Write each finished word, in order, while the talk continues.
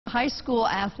high school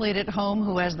athlete at home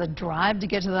who has the drive to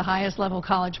get to the highest level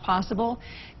college possible.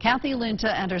 Kathleen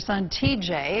Linta and her son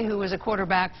TJ, who is a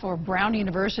quarterback for Brown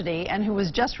University and who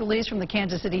was just released from the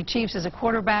Kansas City Chiefs as a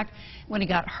quarterback when he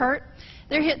got hurt.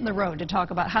 They're hitting the road to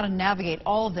talk about how to navigate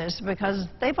all of this because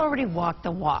they've already walked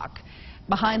the walk.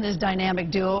 Behind this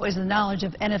dynamic duo is the knowledge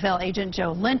of NFL agent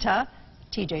Joe Linta,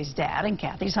 TJ's dad and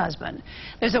Kathy's husband.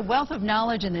 There's a wealth of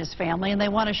knowledge in this family, and they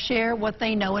want to share what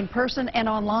they know in person and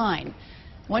online.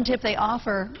 One tip they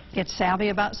offer: get savvy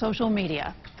about social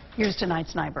media. Here's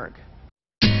tonight's Nyberg.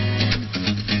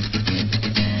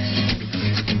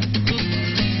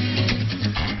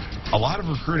 A lot of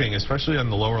recruiting, especially on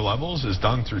the lower levels, is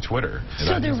done through Twitter.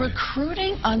 So they're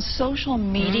recruiting on social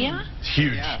media?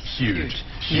 Huge, yes, huge.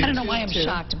 I don't know why I'm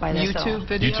shocked by this. YouTube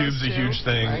videos YouTube's a huge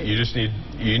thing. Right? You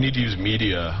need to use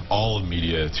media, all of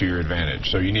media, to your advantage.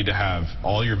 So you need to have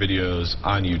all your videos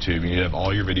on YouTube. You need to have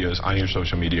all your videos on your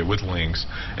social media with links.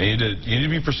 And you need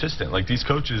to be persistent. Like these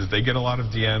coaches, they get a lot of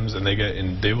DMs, and they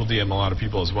will DM a lot of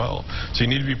people as well. So you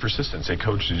need to be persistent. Say,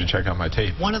 Coach, did you check out my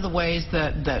tape? One of the ways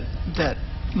that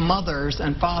mothers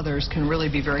and fathers can really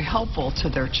be very helpful to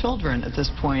their children at this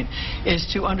point is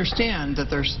to understand that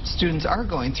their students are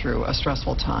going through a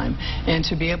stressful time, and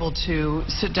to be able to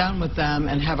sit down with them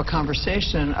and have a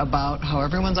conversation about how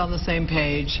everyone's on the same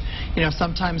page. You know,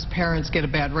 sometimes parents get a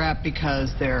bad rap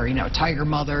because they're, tiger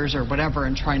mothers or whatever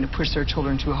and trying to push their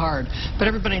children too hard. But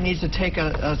everybody needs to take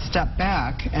a step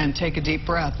back and take a deep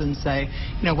breath and say,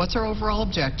 what's our overall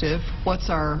objective? What's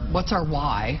our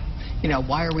why?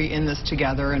 Why are we in this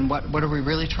together, and what are we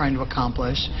really trying to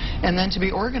accomplish? And then to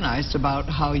be organized about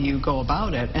how you go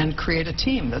about it and create a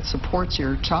team that supports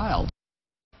your child.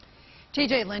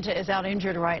 TJ Linta is out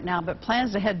injured right now, but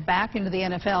plans to head back into the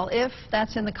NFL if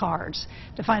that's in the cards.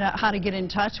 To find out how to get in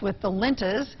touch with the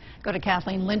Lintas, go to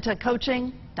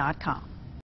KathleenLintaCoaching.com.